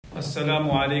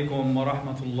السلام عليكم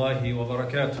ورحمة الله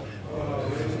وبركاته.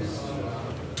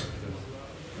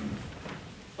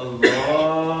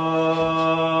 الله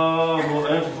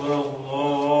أكبر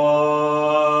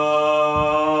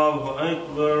الله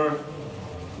أكبر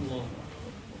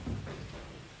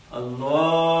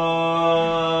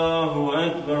الله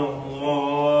أكبر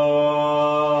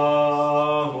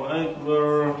الله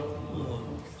أكبر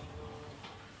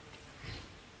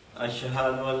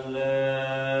أشهد أن لا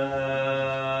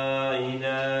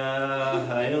إله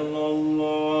إلا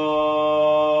الله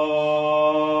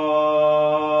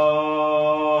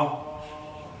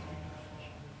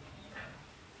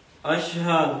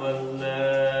أشهد أن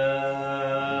لا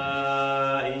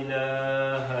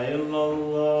إله إلا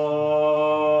الله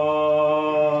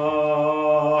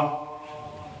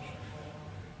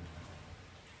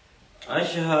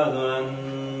أشهد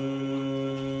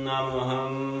أن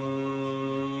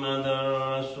محمدا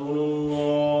رسول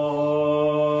الله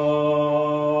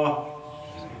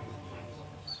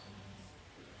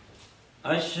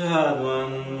أشهد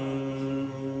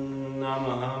أن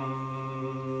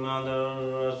محمدا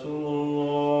رسول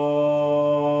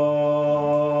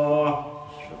الله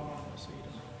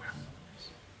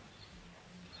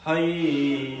حي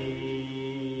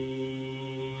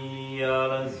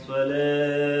على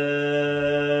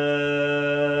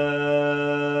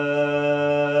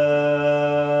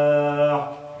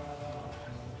الفلاح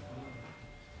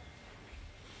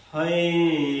حي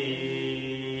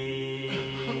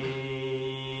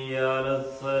على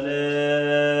الصلاح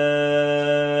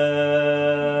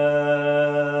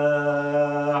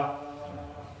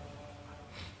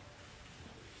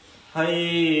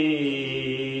حي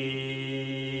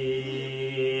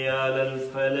على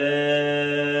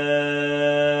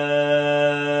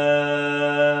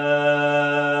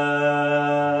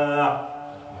الفلاح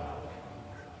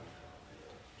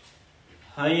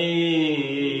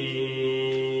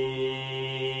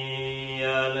حي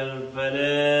على الفلاح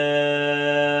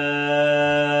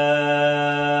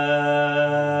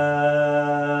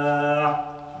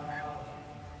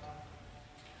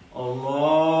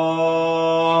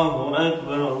الله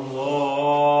أكبر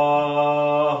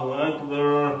الله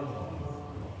أكبر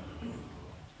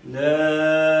لا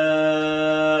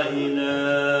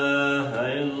إله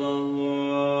إلا الله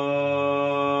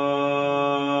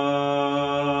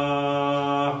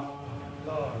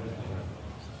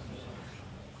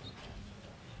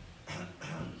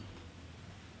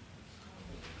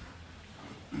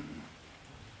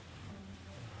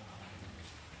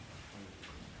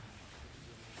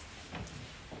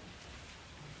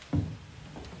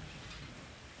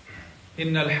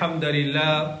إن الحمد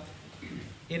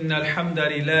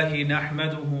لله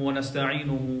نحمده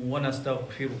ونستعينه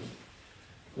ونستغفره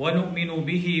ونؤمن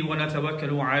به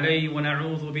ونتوكل عليه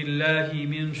ونعوذ بالله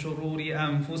من شرور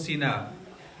أنفسنا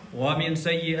ومن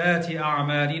سيئات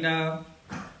أعمالنا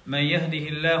من يهده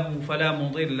الله فلا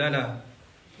مضل له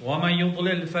ومن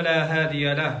يضلل فلا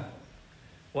هادي له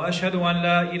وأشهد أن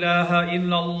لا إله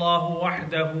إلا الله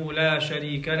وحده لا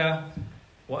شريك له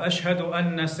وأشهد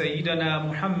أن سيدنا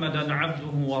محمدا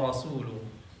عبده ورسوله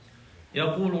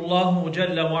يقول الله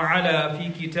جل وعلا في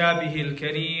كتابه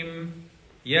الكريم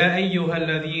يا أيها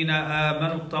الذين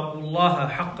آمنوا اتقوا الله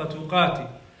حق تقاته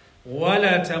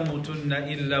ولا تموتن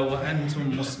إلا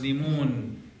وأنتم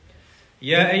مسلمون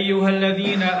يا أيها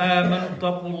الذين آمنوا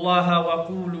اتقوا الله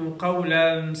وقولوا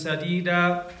قولا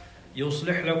سديدا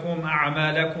يصلح لكم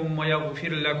أعمالكم ويغفر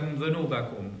لكم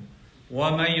ذنوبكم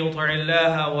ومن يطع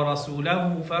الله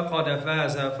ورسوله فقد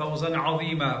فاز فوزا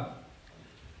عظيما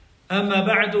أما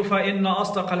بعد فإن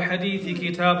أصدق الحديث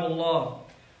كتاب الله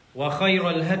وخير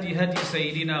الهدي هدي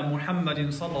سيدنا محمد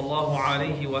صلى الله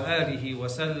عليه وآله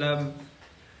وسلم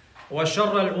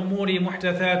وشر الأمور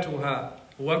محدثاتها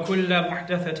وكل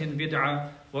محدثة بدعة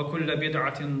وكل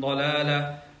بدعة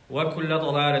ضلالة وكل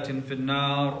ضلالة في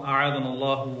النار أعاذنا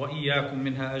الله وإياكم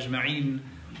منها أجمعين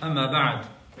أما بعد.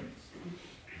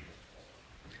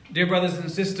 Dear brothers and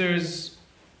sisters,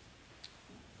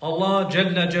 Allah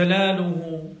Jalla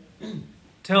Jalaluhu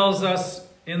tells us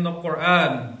in the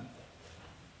Quran,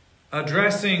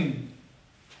 addressing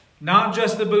not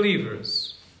just the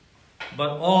believers, but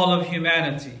all of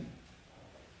humanity.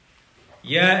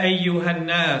 يا أيها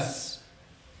الناس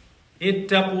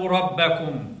اتقوا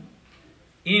ربكم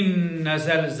إن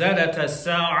زلزلة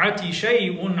الساعة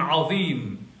شيء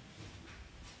عظيم.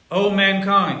 O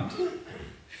mankind,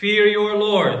 fear your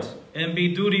Lord and be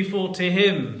dutiful to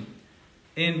Him.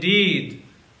 Indeed,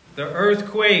 the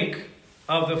earthquake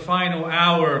of the final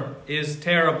hour is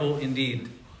terrible indeed.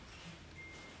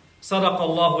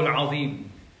 Sadaqallahu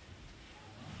al-Azim.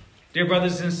 Dear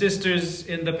brothers and sisters,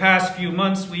 in the past few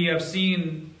months we have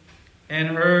seen and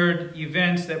heard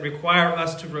events that require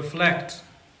us to reflect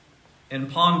and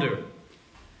ponder.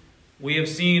 We have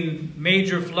seen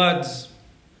major floods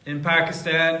in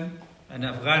Pakistan and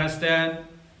Afghanistan.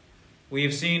 We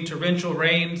have seen torrential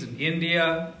rains in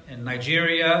India and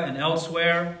Nigeria and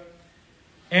elsewhere.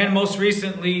 And most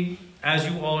recently, as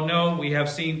you all know, we have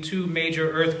seen 2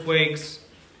 major earthquakes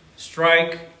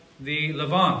strike the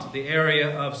Levant, the area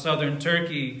of southern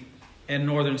Turkey and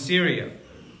northern Syria.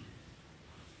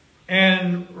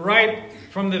 And right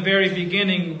from the very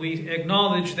beginning, we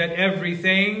acknowledge that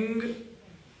everything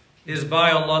is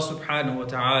by Allah subhanahu wa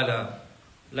ta'ala.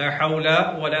 La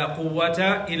hawla wa la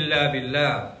quwwata illa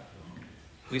billah.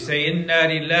 We say, Inna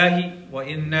lillahi wa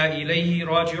inna ilayhi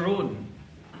raji'un.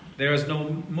 There is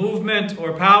no movement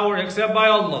or power except by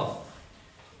Allah.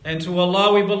 And to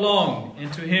Allah we belong,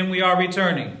 and to Him we are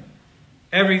returning.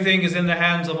 Everything is in the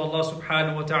hands of Allah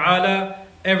subhanahu wa ta'ala.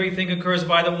 Everything occurs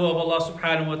by the will of Allah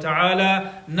subhanahu wa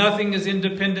ta'ala. Nothing is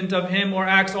independent of Him or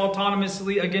acts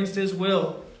autonomously against His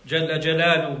will. Jalla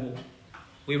Jalaluhu.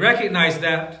 We recognize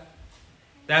that.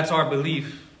 That's our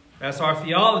belief. That's our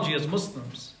theology as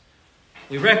Muslims.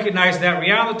 We recognize that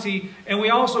reality, and we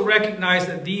also recognize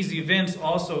that these events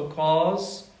also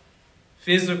cause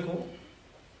physical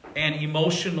and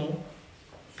emotional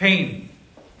pain.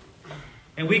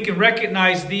 And we can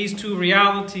recognize these 2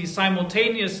 realities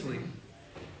simultaneously,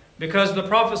 because the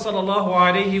Prophet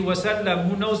ﷺ,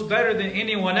 who knows better than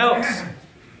anyone else,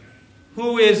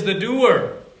 who is the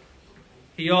doer,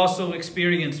 he also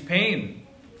experienced pain.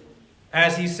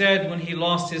 As he said when he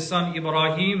lost his son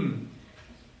Ibrahim,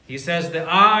 he says, the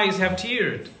eyes have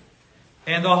teared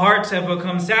and the hearts have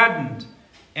become saddened,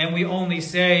 and we only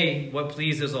say what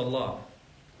pleases Allah.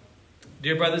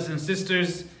 Dear brothers and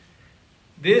sisters,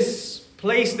 this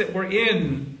place that we're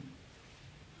in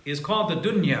is called the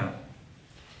dunya.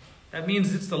 That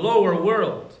means it's the lower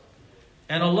world.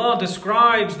 And Allah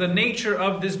describes the nature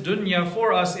of this dunya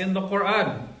for us in the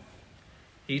Quran.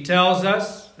 He tells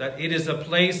us that it is a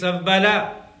place of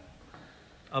bala,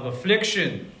 of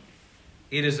affliction.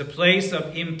 It is a place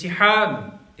of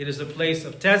imtihan. It is a place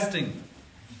of testing.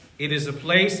 It is a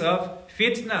place of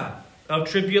fitna, of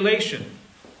tribulation.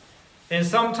 And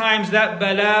sometimes that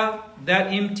bala,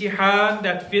 that imtihan,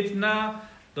 that fitna,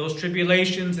 those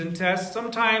tribulations and tests,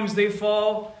 sometimes they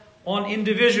fall on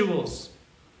individuals.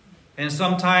 And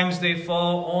sometimes they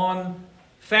fall on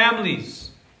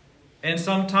families. And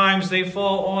sometimes they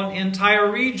fall on entire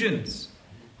regions.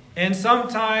 And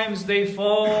sometimes they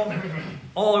fall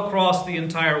all across the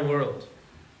entire world.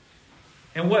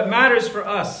 And what matters for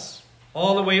us,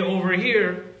 all the way over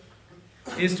here,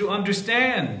 is to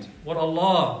understand what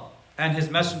Allah and His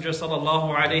Messenger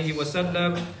sallallahu alaihi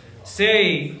wasallam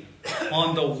say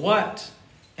on the what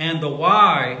and the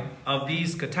why of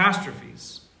these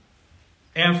catastrophes.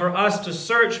 And for us to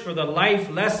search for the life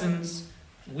lessons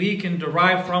we can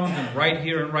derive from them right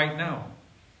here and right now.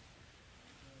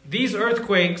 These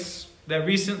earthquakes that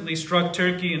recently struck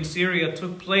Turkey and Syria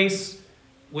took place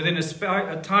within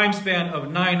a time span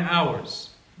of 9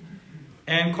 hours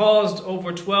and caused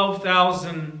over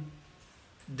 12,000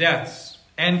 deaths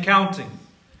and counting.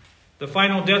 The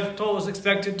final death toll is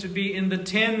expected to be in the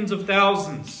tens of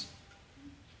thousands.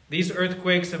 These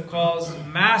earthquakes have caused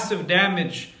massive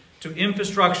damage to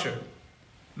infrastructure,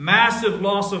 massive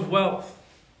loss of wealth,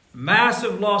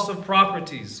 massive loss of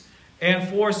properties, and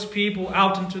forced people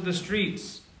out into the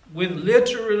streets with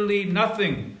literally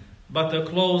nothing but the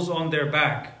clothes on their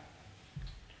back.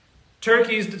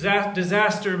 Turkey's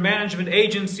disaster management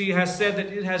agency has said that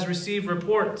it has received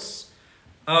reports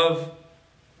of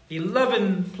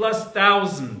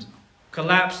 11,000+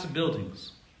 collapsed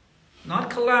buildings. Not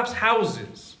collapsed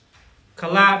houses,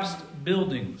 collapsed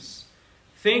buildings.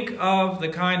 Think of the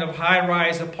kind of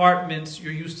high-rise apartments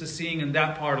you're used to seeing in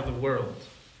that part of the world.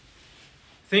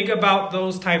 Think about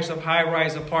those types of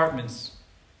high-rise apartments.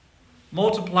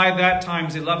 Multiply that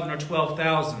times 11 or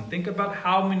 12,000. Think about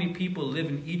how many people live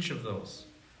in each of those.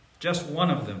 Just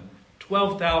one of them.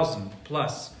 12,000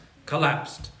 plus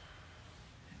collapsed.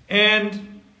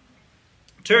 And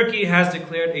Turkey has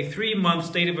declared a 3-month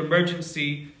state of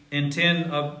emergency in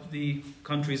 10 of the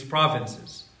country's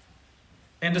provinces.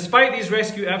 And despite these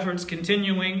rescue efforts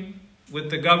continuing, with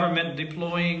the government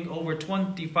deploying over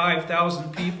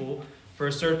 25,000 people for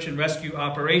search and rescue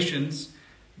operations,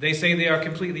 they say they are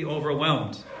completely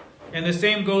overwhelmed. And the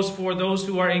same goes for those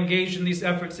who are engaged in these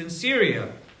efforts in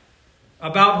Syria,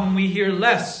 about whom we hear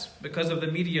less because of the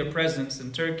media presence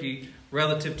in Turkey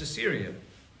relative to Syria.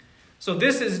 So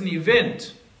this is an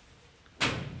event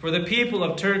for the people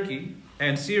of Turkey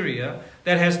and Syria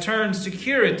that has turned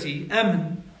security,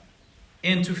 amn,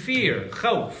 into fear,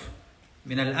 khawf,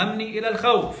 من الأمن إلى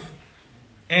الخوف.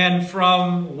 And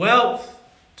from wealth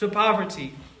to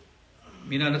poverty.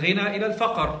 من الغنى إلى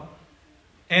الفقر.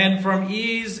 And from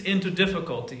ease into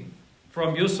difficulty.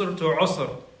 From yusr to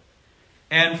usr.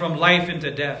 And from life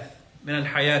into death. من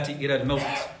الحياة إلى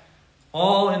الموت.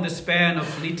 All in the span of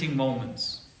fleeting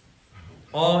moments.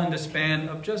 All in the span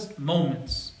of just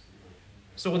moments.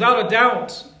 So without a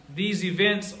doubt, these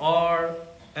events are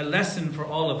a lesson for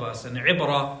all of us, an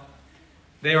ibrah.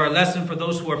 They are a lesson for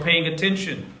those who are paying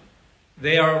attention.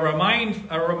 They are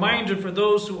a reminder for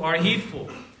those who are heedful,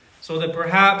 so that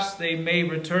perhaps they may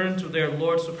return to their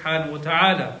Lord subhanahu wa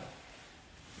ta'ala.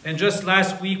 And just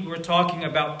last week we were talking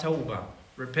about tawbah,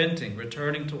 repenting,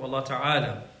 returning to Allah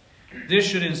ta'ala. This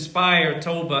should inspire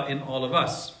tawbah in all of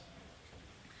us.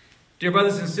 Dear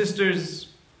brothers and sisters,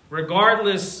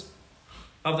 regardless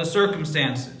of the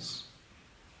circumstances,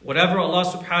 whatever Allah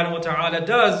subhanahu wa ta'ala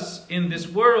does in this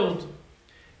world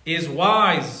is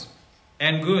wise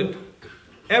and good.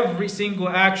 Every single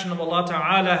action of Allah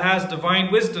ta'ala has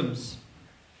divine wisdoms.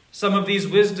 Some of these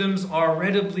wisdoms are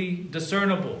readily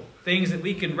discernible, things that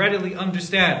we can readily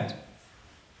understand.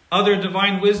 Other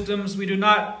divine wisdoms we do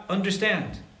not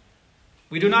understand.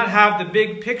 We do not have the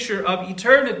big picture of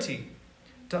eternity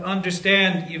to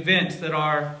understand events that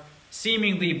are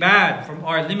seemingly bad from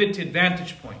our limited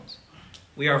vantage point.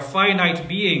 We are finite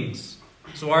beings,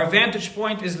 so our vantage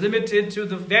point is limited to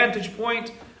the vantage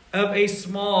point of a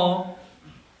small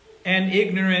and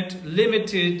ignorant,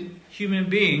 limited human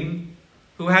being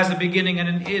who has a beginning and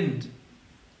an end.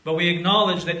 But we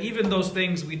acknowledge that even those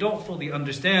things we don't fully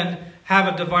understand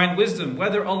have a divine wisdom,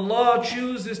 whether Allah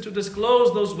chooses to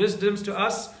disclose those wisdoms to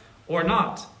us or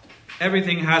not.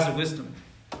 Everything has a wisdom.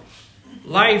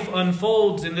 Life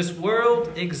unfolds in this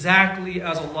world exactly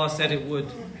as Allah said it would.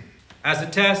 As a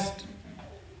test,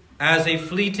 as a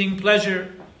fleeting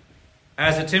pleasure,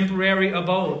 as a temporary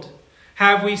abode.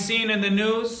 Have we seen in the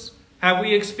news, have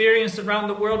we experienced around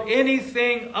the world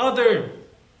anything other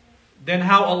than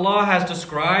how Allah has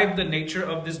described the nature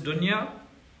of this dunya?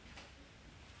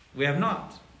 We have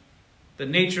not. The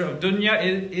nature of dunya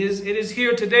is it is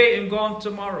here today and gone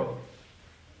tomorrow.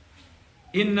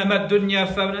 إِنَّمَا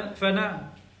الدُّنْيَا فَنَا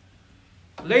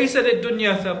لَيْسَ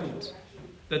لِلدُّنْيَا ثَبُوتٌ.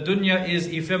 The dunya is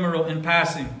ephemeral and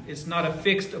passing. It's not a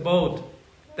fixed abode.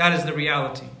 That is the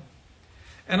reality.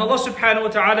 And Allah subhanahu wa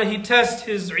ta'ala, He tests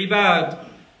His ibad.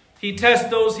 He tests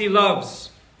those He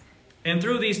loves. And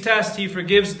through these tests, He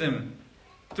forgives them.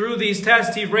 Through these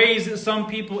tests, He raises some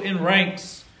people in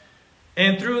ranks.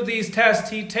 And through these tests,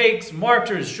 He takes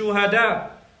martyrs, shuhada.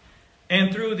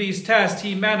 And through these tests,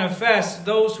 He manifests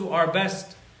those who are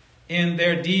best in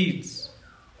their deeds.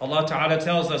 Allah Ta'ala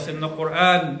tells us in the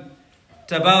Quran,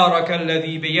 تبارك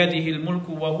الذي بيده الملك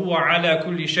وهو على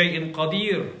كل شيء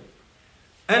قدير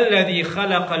الذي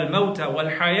خلق الموت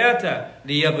والحياة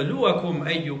ليبلوكم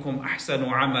أيكم أحسن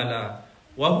عملا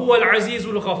وهو العزيز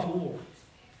الغفور.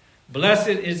 Blessed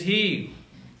is He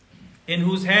in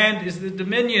whose hand is the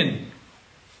dominion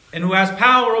and who has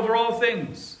power over all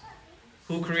things,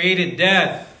 who created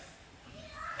death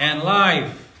and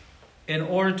life in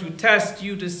order to test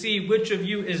you to see which of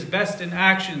you is best in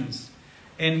actions.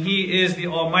 And He is the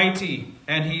Almighty,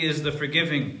 and He is the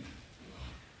Forgiving.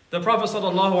 The Prophet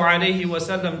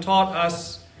ﷺ taught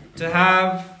us to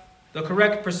have the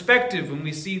correct perspective when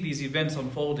we see these events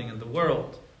unfolding in the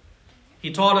world. He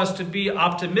taught us to be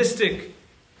optimistic,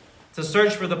 to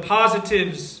search for the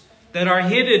positives that are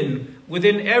hidden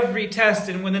within every test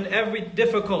and within every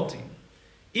difficulty.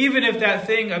 Even if that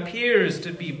thing appears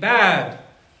to be bad,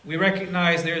 we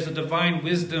recognize there is a divine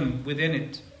wisdom within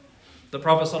it. The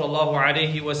Prophet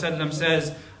ﷺ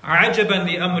says, عَجَبًا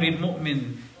لِأَمْرِ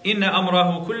الْمُؤْمِنِ إِنَّ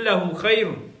أَمْرَهُ كُلَّهُ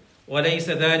خَيْرٌ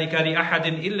وَلَيْسَ ذَلِكَ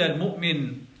لِأَحَدٍ إِلَّا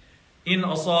الْمُؤْمِنِ إِنْ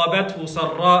أَصَابَتْهُ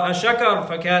سَرَّاءَ شَكَرْ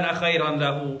فَكَانَ خَيْرًا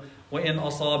لَهُ وَإِنْ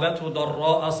أَصَابَتْهُ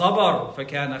ضَرَّاءَ صَبَرْ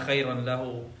فَكَانَ خَيْرًا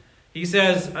لَهُ. He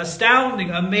says,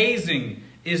 astounding, amazing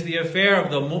is the affair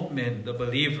of the mu'min, the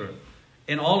believer.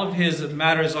 And all of his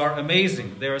matters are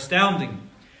amazing. They're astounding.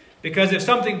 Because if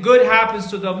something good happens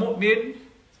to the mu'min,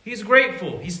 he's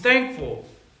grateful, he's thankful,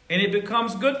 and it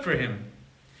becomes good for him.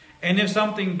 And if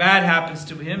something bad happens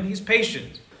to him, he's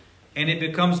patient, and it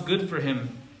becomes good for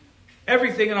him.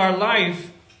 Everything in our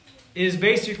life is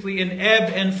basically an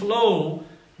ebb and flow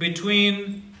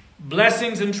between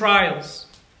blessings and trials.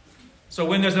 So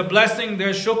when there's a blessing,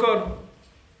 there's shukr,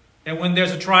 and when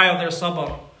there's a trial, there's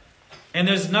sabr. And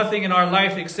there's nothing in our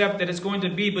life except that it's going to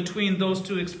be between those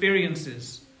two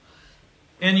experiences.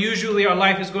 And usually our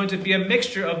life is going to be a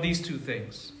mixture of these two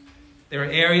things. There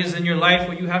are areas in your life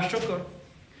where you have shukr.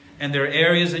 And there are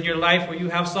areas in your life where you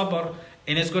have sabr.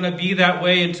 And it's going to be that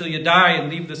way until you die and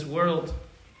leave this world.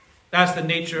 That's the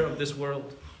nature of this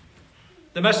world.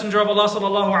 The Messenger of Allah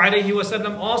sallallahu alaihi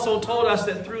wasallam also told us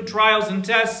that through trials and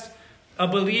tests, a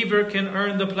believer can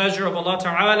earn the pleasure of Allah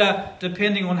Ta'ala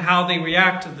depending on how they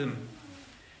react to them.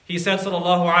 He said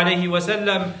sallallahu alaihi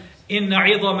wasallam, إِنَّ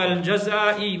عِظَمَ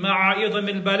الْجَزَاءِ مَعَ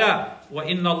عِظَمِ الْبَلَاءِ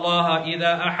وَإِنَّ اللَّهَ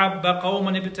إِذَا أَحَبَّ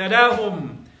قَوْمًا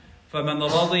ابْتَلَاهُمْ فَمَنْ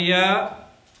رَضِيَ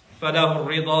فَلَهُ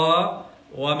الرِّضَى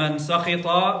وَمَنْ سَخِطَ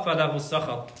فَلَهُ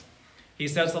السَّخَطِ. He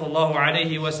said sallallahu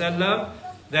alaihi wasallam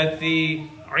that the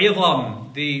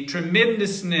idham, the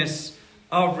tremendousness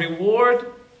of reward,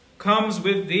 comes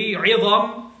with the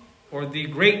idham, or the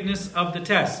greatness of the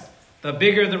test. The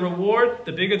bigger the reward,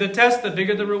 the bigger the test, the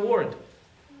bigger the reward.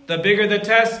 The bigger the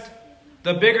test,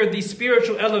 the bigger the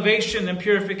spiritual elevation and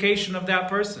purification of that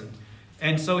person.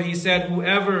 And so he said,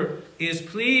 whoever is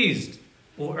pleased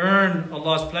will earn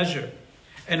Allah's pleasure,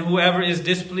 and whoever is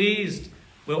displeased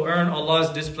will earn Allah's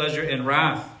displeasure and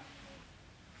wrath.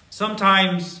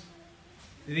 Sometimes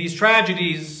these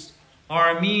tragedies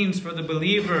are a means for the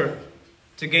believer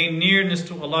to gain nearness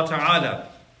to Allah Ta'ala.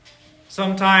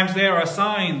 Sometimes they are a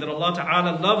sign that Allah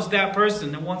Ta'ala loves that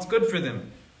person and wants good for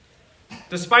them,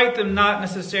 despite them not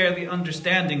necessarily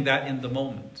understanding that in the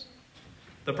moment.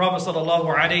 The Prophet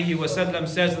ﷺ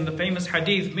says in the famous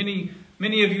hadith,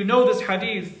 many of you know this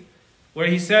hadith, where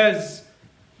he says,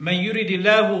 مَنْ يُرِدِ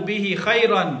اللَّهُ بِهِ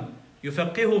خَيْرًا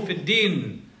يُفَقِّهُ فِي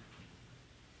الدِّينِ.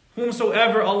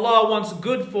 Whomsoever Allah wants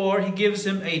good for, He gives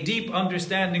him a deep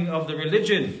understanding of the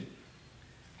religion.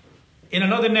 In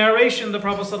another narration, the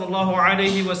Prophet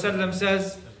ﷺ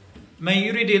says,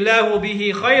 مَنْ يُرِدِ اللَّهُ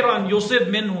بِهِ خَيْرًا يُصِبْ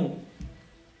مِنْهُ.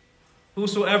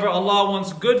 Whosoever Allah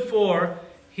wants good for,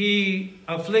 He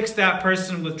afflicts that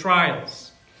person with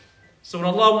trials. So when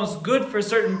Allah wants good for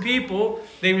certain people,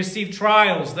 they receive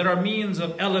trials that are means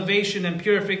of elevation and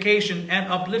purification and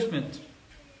upliftment.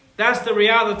 That's the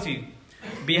reality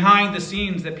behind the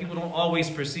scenes that people don't always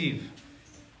perceive.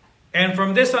 And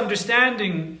from this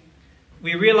understanding,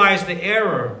 we realize the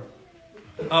error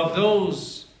of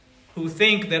those who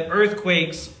think that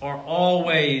earthquakes are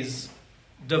always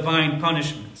divine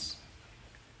punishments.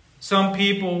 Some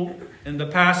people in the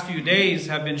past few days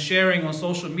have been sharing on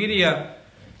social media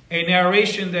a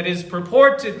narration that is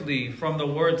purportedly from the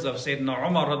words of Sayyidina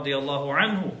Umar radiallahu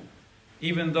anhu,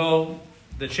 even though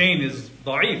the chain is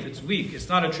da'if, it's weak, it's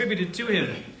not attributed to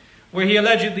him, where he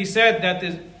allegedly said that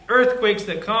the earthquakes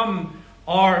that come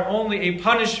are only a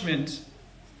punishment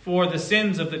for the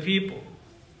sins of the people.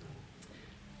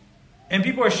 And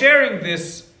people are sharing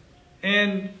this,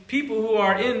 and people who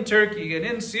are in Turkey and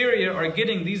in Syria are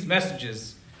getting these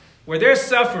messages where they're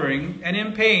suffering and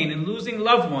in pain and losing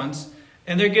loved ones,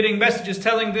 and they're getting messages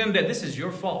telling them that this is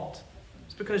your fault.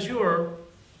 It's because you're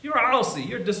asi,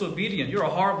 you're disobedient, you're a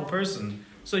horrible person,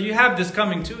 so you have this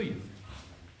coming to you.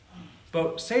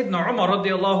 But Sayyidina Umar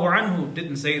radiallahu anhu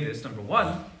didn't say this, number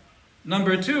one.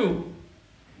 Number two,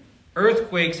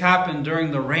 earthquakes happened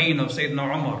during the reign of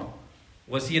Sayyidina Umar.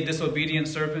 Was he a disobedient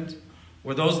servant?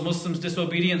 Were those Muslims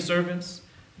disobedient servants?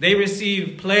 They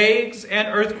received plagues and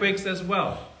earthquakes as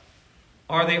well.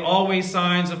 Are they always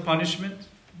signs of punishment?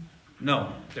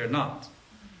 No, they're not.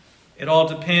 It all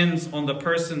depends on the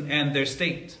person and their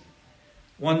state.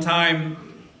 One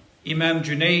time, Imam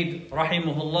Junaid,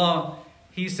 rahimahullah,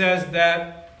 he says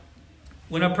that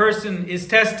when a person is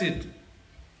tested,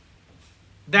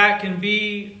 that can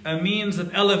be a means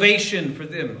of elevation for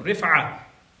them, rif'ah,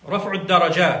 raf'ud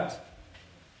darajat.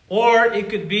 Or it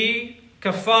could be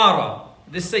kafara,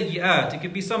 the sayyi'at. It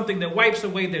could be something that wipes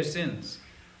away their sins.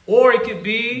 Or it could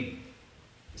be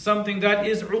something that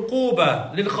is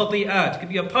uquba lil khati'at. It could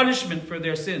be a punishment for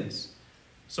their sins.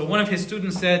 So one of his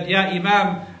students said, Ya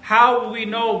Imam, how will we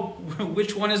know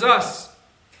which one is us?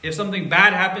 If something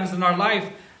bad happens in our life,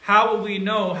 how will we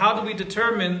know? How do we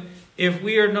determine if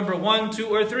we are number 1, 2,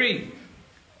 or 3?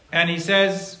 And he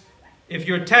says, if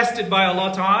you're tested by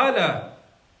Allah Ta'ala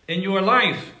in your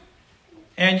life,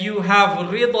 and you have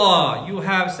rida, you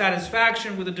have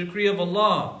satisfaction with the decree of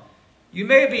Allah, you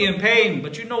may be in pain,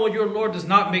 but you know your Lord does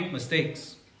not make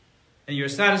mistakes, and you're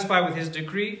satisfied with His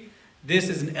decree, this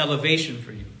is an elevation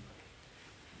for you.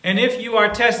 And if you are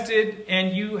tested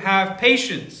and you have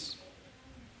patience,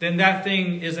 then that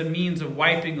thing is a means of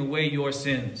wiping away your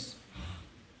sins.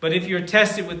 But if you're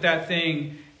tested with that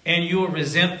thing and you're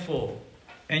resentful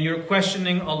and you're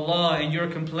questioning Allah and you're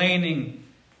complaining,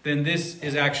 then this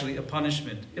is actually a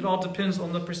punishment. It all depends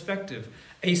on the perspective.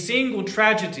 A single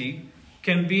tragedy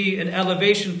can be an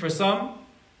elevation for some,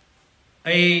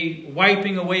 a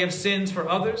wiping away of sins for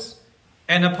others,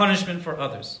 and a punishment for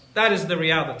others. That is the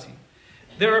reality.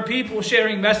 there are people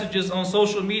sharing messages on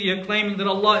social media claiming that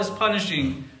Allah is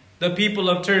punishing the people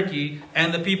of Turkey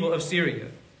and the people of Syria.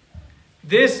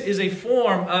 This is a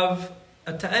form of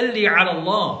a ta'alli ala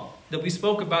Allah that we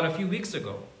spoke about a few weeks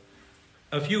ago.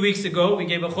 A few weeks ago, we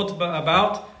gave a khutbah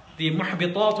about the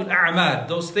muhbitatul a'mal,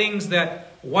 those things that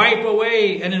wipe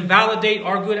away and invalidate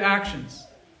our good actions.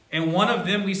 And one of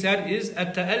them, we said, is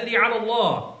at-ta'alli ala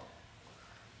Allah,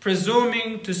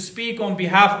 presuming to speak on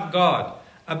behalf of God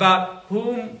about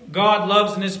whom God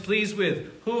loves and is pleased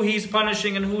with, who He's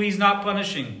punishing and who He's not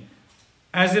punishing,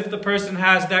 as if the person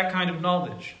has that kind of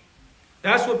knowledge.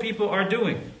 That's what people are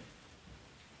doing.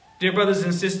 Dear brothers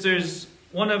and sisters,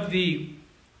 one of the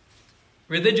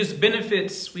religious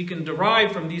benefits we can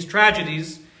derive from these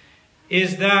tragedies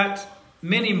is that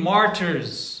many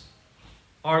martyrs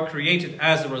are created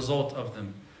as a result of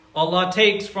them. Allah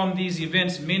takes from these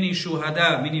events many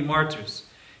shuhada, many martyrs.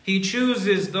 He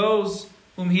chooses those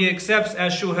whom He accepts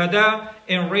as shuhada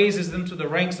and raises them to the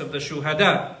ranks of the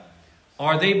shuhada.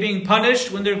 Are they being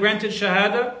punished when they're granted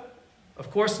shahada?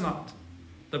 Of course not.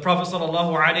 The Prophet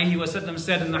ﷺ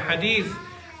said in the hadith,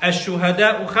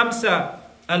 "Ash-shuhada'u khamsa,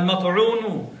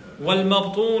 al-mat'unu,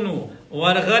 wal-mabtunu,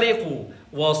 wal-ghariqu,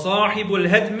 wa-sahibul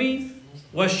hadmi,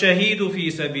 wa-shahidu fi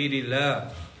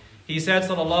sabilillah." He said,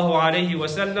 sallallahu alayhi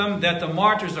wasallam, that the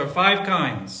martyrs are 5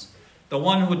 kinds. The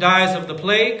one who dies of the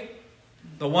plague,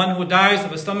 the one who dies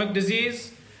of a stomach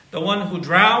disease, the one who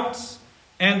drowns,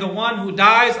 and the one who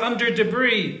dies under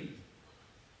debris.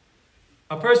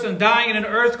 A person dying in an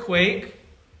earthquake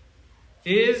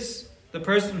is the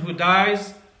person who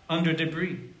dies under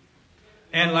debris.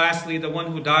 And lastly, the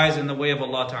one who dies in the way of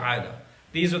Allah Ta'ala.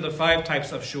 These are the 5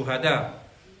 types of shuhada.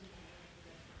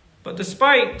 But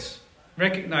despite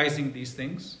recognizing these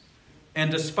things, and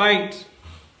despite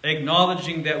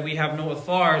acknowledging that we have no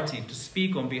authority to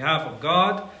speak on behalf of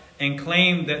God and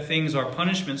claim that things are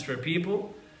punishments for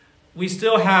people, we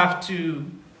still have to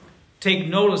take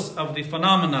notice of the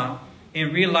phenomena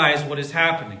and realize what is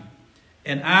happening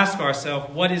and ask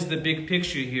ourselves, what is the big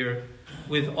picture here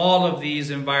with all of these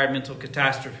environmental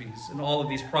catastrophes and all of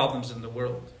these problems in the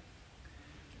world?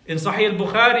 In Sahih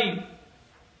al-Bukhari,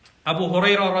 Abu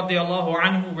Hurairah radiallahu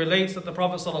anhu relates that the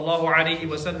Prophet sallallahu alayhi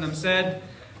wa sallam said,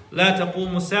 لا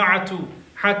تقوم الساعة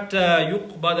حتى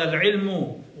يقبض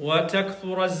العلم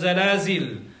وتكثر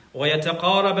الزلازل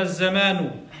ويتقارب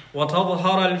الزمان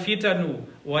وتظهر الفتن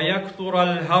ويكثر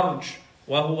الهرج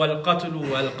وهو القتل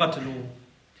والقتل.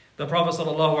 The Prophet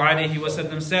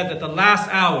ﷺ said that the last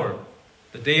hour,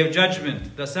 the day of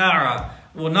judgment, the Sa'ah,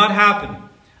 will not happen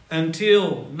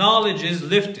until knowledge is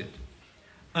lifted,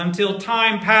 until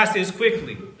time passes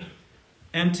quickly,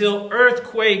 until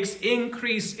earthquakes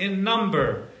increase in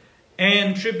number,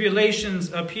 and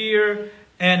tribulations appear,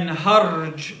 and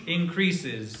harj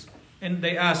increases. And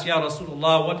they ask, Ya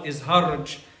Rasulullah, what is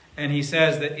harj? And he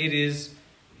says that it is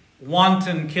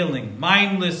wanton killing,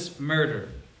 mindless murder,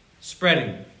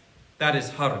 spreading. That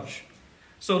is harj.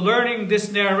 So learning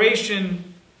this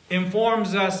narration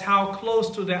informs us how close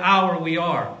to the hour we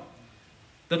are.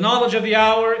 The knowledge of the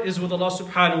hour is with Allah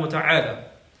subhanahu wa ta'ala.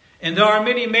 And there are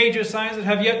many major signs that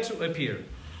have yet to appear.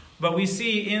 But we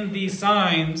see in these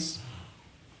signs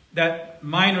that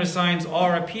minor signs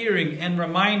are appearing and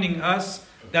reminding us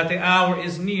that the hour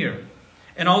is near.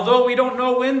 And although we don't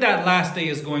know when that last day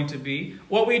is going to be,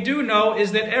 what we do know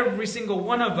is that every single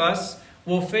one of us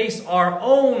will face our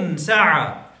own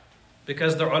sa'ah.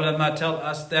 Because the ulama tell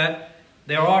us that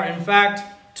there are in fact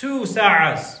 2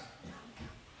 sa'ahs.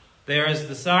 There is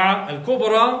the sa'ah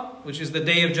al-kubra, which is the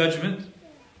day of judgment.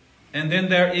 And then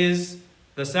there is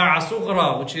the sa'ah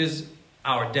sughra, which is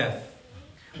our death.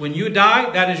 When you die,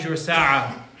 that is your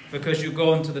sa'ah, because you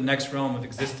go into the next realm of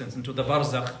existence, into the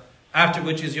barzakh, after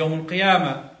which is Yawm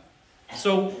al-Qiyamah.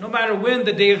 So no matter when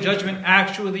the day of judgment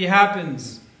actually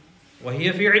happens,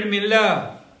 وَهِيَ فِي عِلْمِ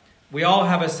اللَّهِ, we all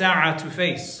have a sa'ah to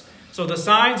face. So the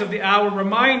signs of the hour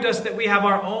remind us that we have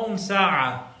our own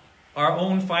sa'ah, our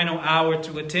own final hour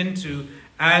to attend to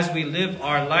as we live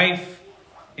our life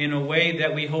in a way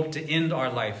that we hope to end our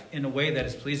life, in a way that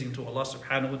is pleasing to Allah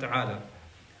subhanahu wa ta'ala.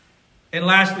 And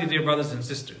lastly, dear brothers and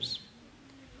sisters,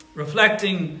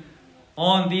 reflecting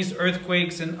on these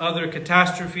earthquakes and other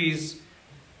catastrophes,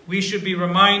 we should be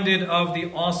reminded of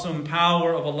the awesome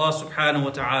power of Allah subhanahu wa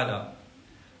ta'ala.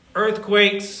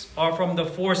 Earthquakes are from the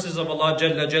forces of Allah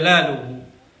Jalla Jalaluhu,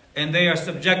 and they are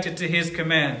subjected to His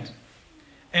command.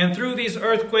 And through these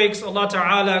earthquakes, Allah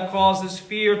Ta'ala causes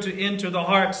fear to enter the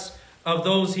hearts of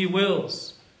those He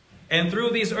wills. And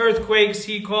through these earthquakes,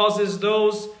 He causes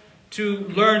those to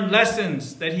learn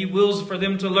lessons that He wills for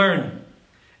them to learn.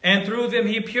 And through them,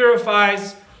 He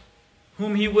purifies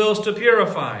whom He wills to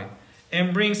purify.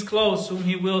 and brings close whom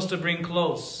He wills to bring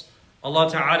close. Allah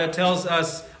Ta'ala tells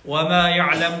us, وَمَا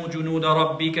يَعْلَمُ جُنُودَ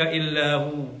رَبِّكَ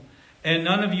إِلَّا هُ. And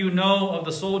none of you know of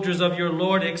the soldiers of your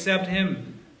Lord except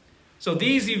Him. So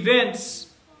these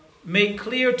events make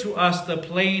clear to us the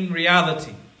plain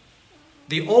reality,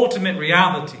 the ultimate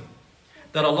reality,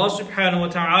 that Allah Subhanahu wa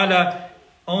Ta'ala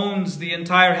owns the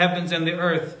entire heavens and the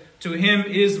earth. To Him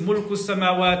is mulku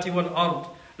samawati wal ard.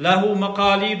 Lahu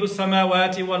maqalidu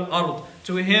samawati wal ard.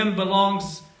 To Him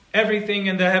belongs everything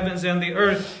in the heavens and the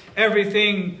earth.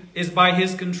 Everything is by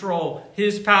His control,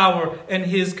 His power, and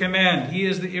His command. He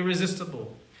is the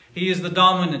irresistible. He is the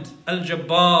dominant.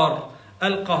 Al-Jabbar,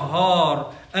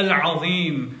 Al-Qahhar,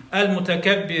 Al-Azim,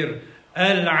 Al-Mutakabbir,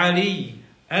 Al-Ali,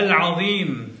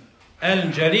 Al-Azim,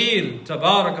 Al-Jalil,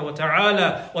 Tabaraka wa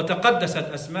Ta'ala, wa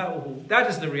taqaddasat asma'uhu. That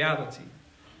is the reality.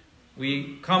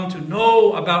 We come to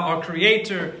know about our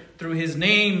Creator through His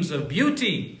names of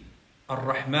beauty.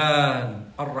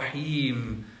 Ar-Rahman,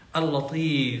 Ar-Rahim,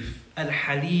 Al-Latif,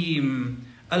 Al-Halim,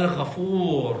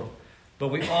 Al-Ghafur. But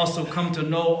we also come to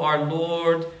know our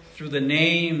Lord through the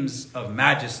names of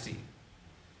majesty.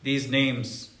 These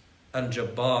names,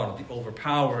 Al-Jabbar, the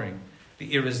overpowering,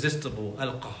 the irresistible,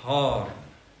 Al-Qahhar,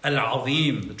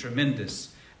 Al-Azim, the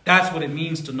tremendous. That's what it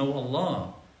means to know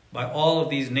Allah. By all of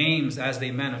these names as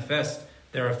they manifest,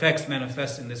 their effects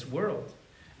manifest in this world.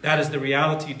 That is the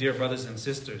reality, dear brothers and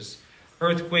sisters.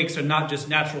 Earthquakes are not just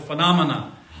natural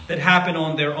phenomena that happen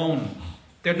on their own.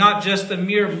 They're not just the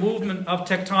mere movement of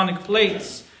tectonic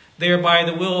plates. They are by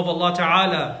the will of Allah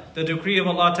Ta'ala, the decree of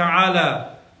Allah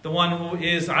Ta'ala, the one who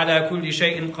is ala kulli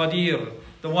shay'in qadir,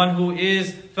 the one who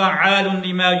is fa'alun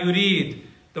lima yurid,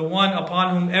 the one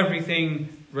upon whom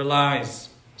everything relies,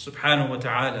 subhanahu wa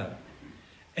ta'ala.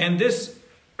 And this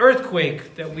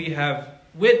earthquake that we have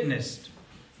witnessed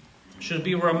should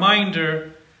be a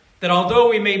reminder that although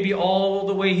we may be all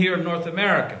the way here in North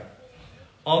America,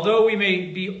 although we may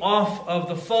be off of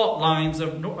the fault lines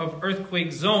of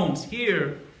earthquake zones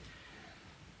here,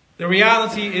 the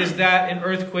reality is that an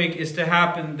earthquake is to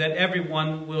happen that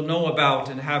everyone will know about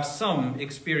and have some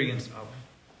experience of.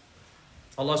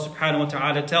 Allah subhanahu wa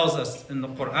ta'ala tells us in the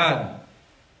Quran,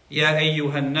 يا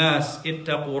أيها الناس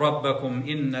اتقوا ربكم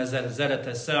إن زلزلة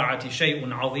الساعة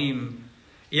شيء عظيم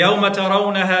يوم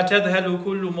ترونها تذهل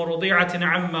كل مرضعة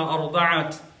عما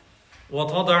أرضعت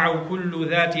وتضع كل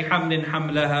ذات حمل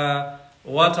حملها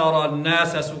وترى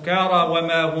الناس سكارى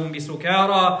وما هم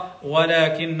بسكارى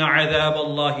ولكن عذاب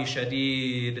الله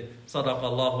شديد صدق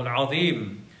الله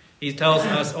العظيم. He tells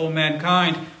us, O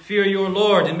mankind, fear your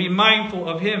Lord and be mindful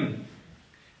of Him.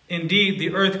 Indeed,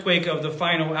 the earthquake of the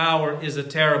final hour is a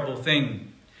terrible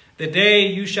thing. The day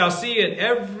you shall see it,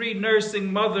 every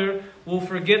nursing mother will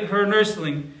forget her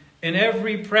nursling, and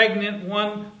every pregnant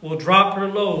one will drop her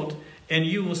load, and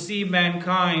you will see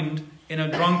mankind in a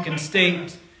drunken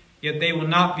state, yet they will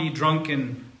not be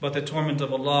drunken, but the torment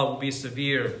of Allah will be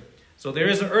severe. So there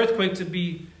is an earthquake to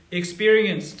be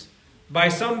experienced by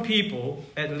some people,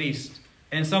 at least,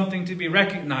 and something to be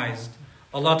recognized.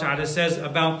 Allah Ta'ala says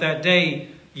about that day,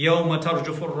 يوم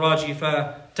ترجف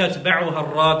الراجفة تتبعها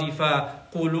الرادفة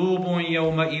قلوب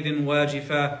يومئذ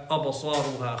واجفة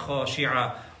أبصارها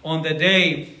خاشعة. On the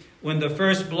day when the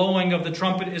first blowing of the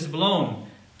trumpet is blown,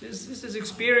 this is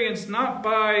experienced not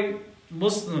by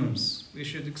Muslims, we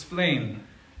should explain.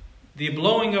 The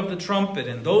blowing of the trumpet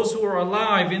and those who are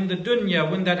alive in the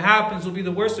dunya, when that happens, will be the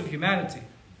worst of humanity.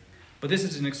 But this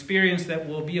is an experience that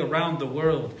will be around the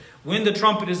world. When the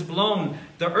trumpet is blown,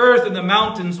 the earth and the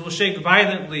mountains will shake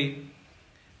violently.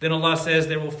 Then Allah says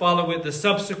there will follow it the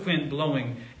subsequent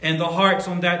blowing, and the hearts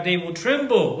on that day will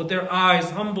tremble with their eyes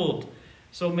humbled.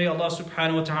 So may Allah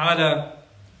subhanahu wa ta'ala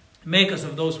make us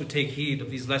of those who take heed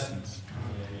of these lessons.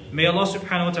 May Allah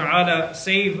subhanahu wa ta'ala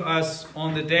save us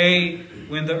on the day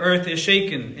when the earth is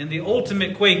shaken in the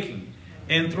ultimate quaking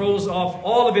and throws off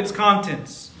all of its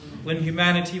contents. When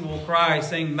humanity will cry,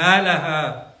 saying, مَا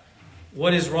لَهَا,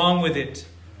 what is wrong with it?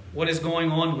 What is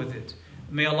going on with it?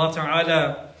 May Allah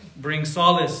Ta'ala bring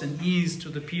solace and ease to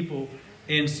the people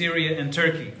in Syria and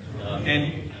Turkey,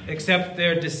 and accept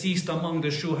their deceased among the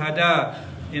shuhada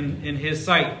in His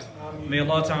sight. May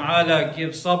Allah Ta'ala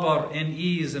give sabr and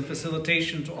ease and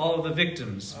facilitation to all of the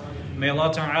victims. May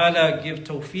Allah Ta'ala give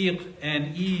tawfiq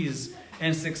and ease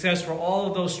and success for all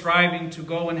of those striving to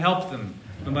go and help them,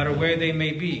 no matter where they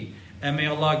may be. And may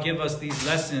Allah give us these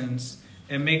lessons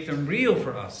and make them real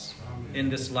for us in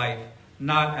this life,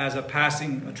 not as a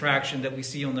passing attraction that we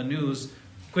see on the news,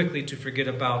 quickly to forget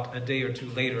about a day or two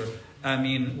later.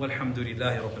 Ameen.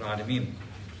 Walhamdulillahi Rabbil Alameen.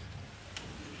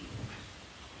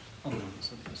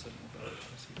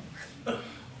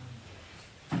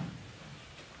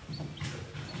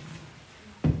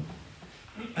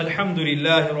 الحمد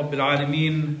لله رب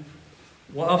العالمين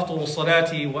وأفضل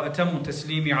الصلاة وأتم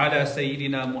التسليم على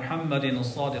سيدنا محمد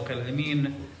الصادق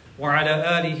الأمين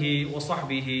وعلى آله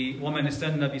وصحبه ومن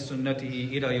استنى بسنته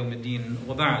إلى يوم الدين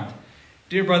وبعد.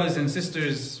 Dear brothers and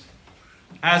sisters,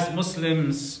 as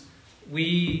Muslims,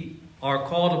 we are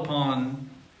called upon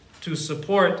to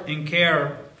support and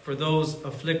care for those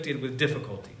afflicted with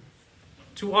difficulty,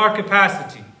 to our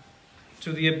capacity,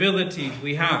 to the ability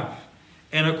we have.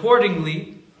 And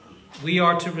accordingly, we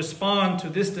are to respond to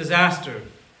this disaster,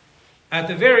 at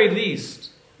the very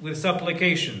least, with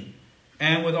supplication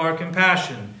and with our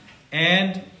compassion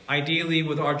and ideally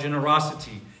with our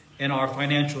generosity and our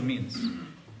financial means.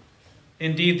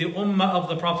 Indeed, the ummah of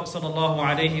the Prophet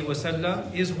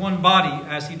ﷺ is one body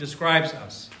as he describes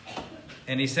us.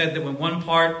 And he said that when one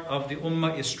part of the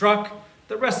ummah is struck,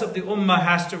 the rest of the ummah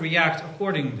has to react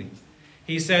accordingly.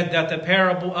 He said that the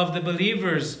parable of the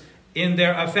believers in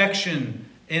their affection,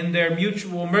 in their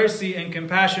mutual mercy and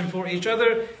compassion for each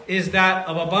other is that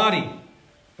of a body.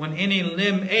 When any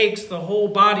limb aches, the whole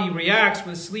body reacts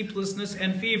with sleeplessness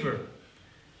and fever.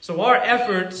 So our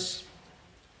efforts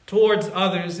towards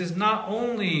others is not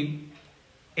only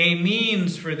a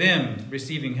means for them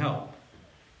receiving help,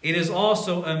 it is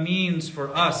also a means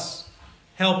for us,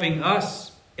 helping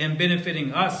us and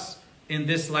benefiting us in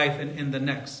this life and in the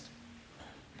next.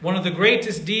 One of the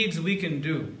greatest deeds we can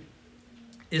do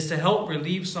is to help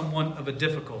relieve someone of a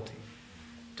difficulty,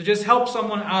 to just help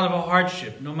someone out of a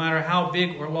hardship, no matter how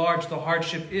big or large the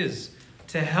hardship is.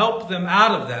 To help them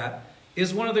out of that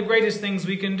is one of the greatest things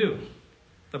we can do.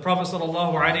 The Prophet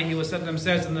ﷺ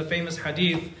says in the famous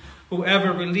hadith,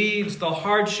 whoever relieves the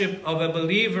hardship of a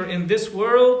believer in this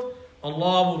world,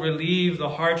 Allah will relieve the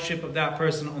hardship of that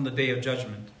person on the Day of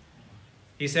Judgment.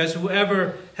 He says,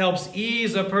 whoever helps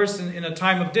ease a person in a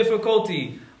time of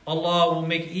difficulty, Allah will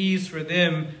make ease for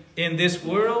them in this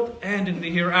world and in the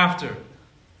hereafter.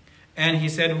 And he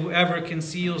said, whoever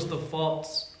conceals the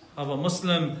faults of a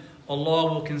Muslim,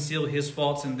 Allah will conceal his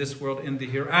faults in this world and the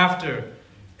hereafter.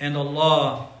 And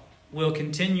Allah will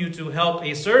continue to help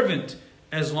a servant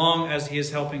as long as he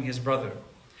is helping his brother.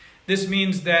 This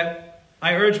means that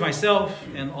I urge myself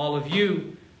and all of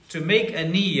you to make a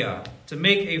niyyah, to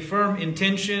make a firm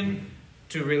intention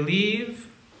to relieve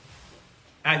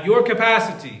at your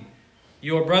capacity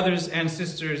your brothers and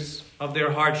sisters of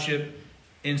their hardship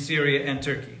in Syria and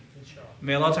Turkey.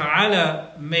 May Allah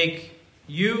Ta'ala make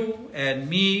you and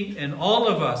me and all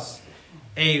of us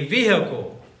a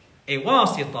vehicle, a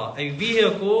wasita, a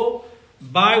vehicle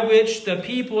by which the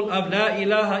people of La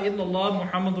ilaha illallah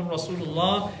Muhammadur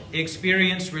Rasulullah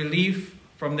experience relief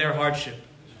from their hardship.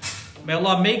 May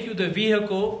Allah make you the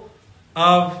vehicle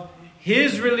of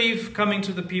His relief coming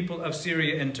to the people of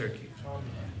Syria and Turkey.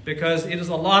 Because it is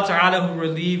Allah Ta'ala who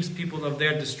relieves people of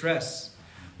their distress.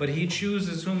 But He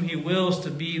chooses whom He wills to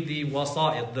be the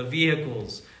wasa'id, the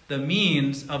vehicles, the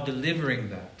means of delivering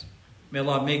that. May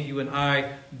Allah make you and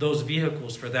I those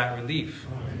vehicles for that relief.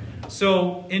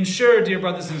 So ensure, dear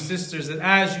brothers and sisters, that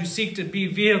as you seek to be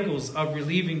vehicles of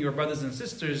relieving your brothers and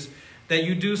sisters, that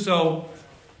you do so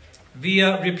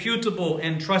via reputable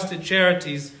and trusted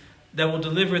charities that will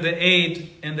deliver the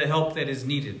aid and the help that is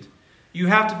needed. You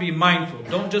have to be mindful.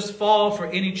 Don't just fall for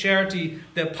any charity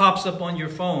that pops up on your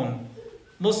phone.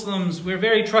 Muslims, we're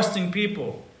very trusting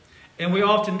people. And we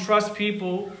often trust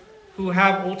people who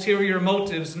have ulterior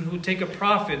motives and who take a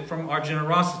profit from our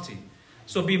generosity.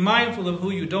 So be mindful of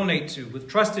who you donate to with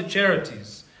trusted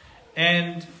charities.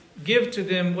 And give to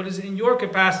them what is in your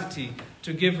capacity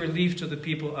to give relief to the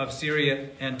people of Syria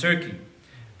and Turkey.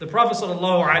 The Prophet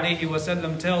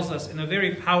ﷺ tells us in a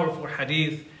very powerful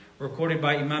hadith recorded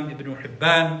by Imam Ibn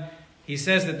Hibban, he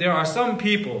says that there are some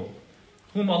people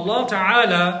whom Allah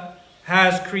Ta'ala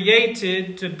has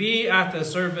created to be at the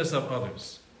service of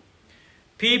others.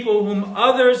 People whom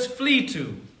others flee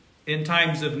to in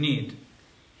times of need.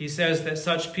 He says that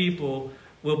such people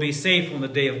will be safe on the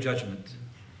Day of Judgment.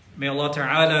 May Allah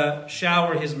Ta'ala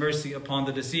shower His mercy upon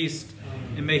the deceased,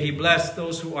 and may He bless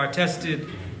those who are tested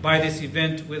by this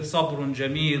event with sabrun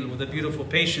jameel, with a beautiful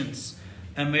patience.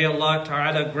 And may Allah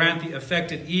Ta'ala grant the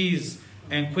affected ease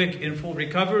and quick and full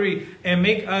recovery, and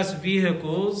make us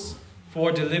vehicles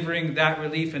for delivering that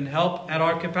relief and help at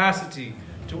our capacity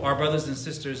to our brothers and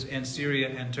sisters in Syria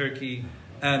and Turkey.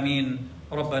 Ameen.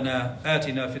 ربنا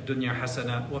آتنا في الدنيا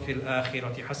حسنة وفي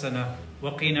الآخرة حسنة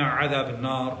وقنا عذاب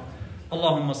النار.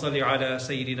 اللهم صل على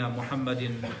سيدنا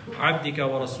محمد عبدك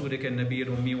ورسولك النبي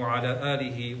الأمي وعلى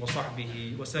آله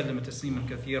وصحبه وسلم تسليما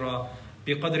كثيرا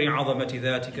بقدر عظمة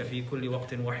ذاتك في كل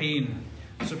وقت وحين.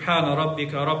 سبحان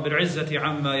ربك رب العزة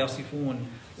عما يصفون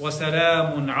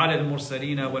وسلام على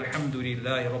المرسلين والحمد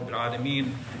لله رب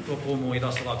العالمين وقوموا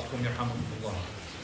إلى صلاتكم يرحمكم الله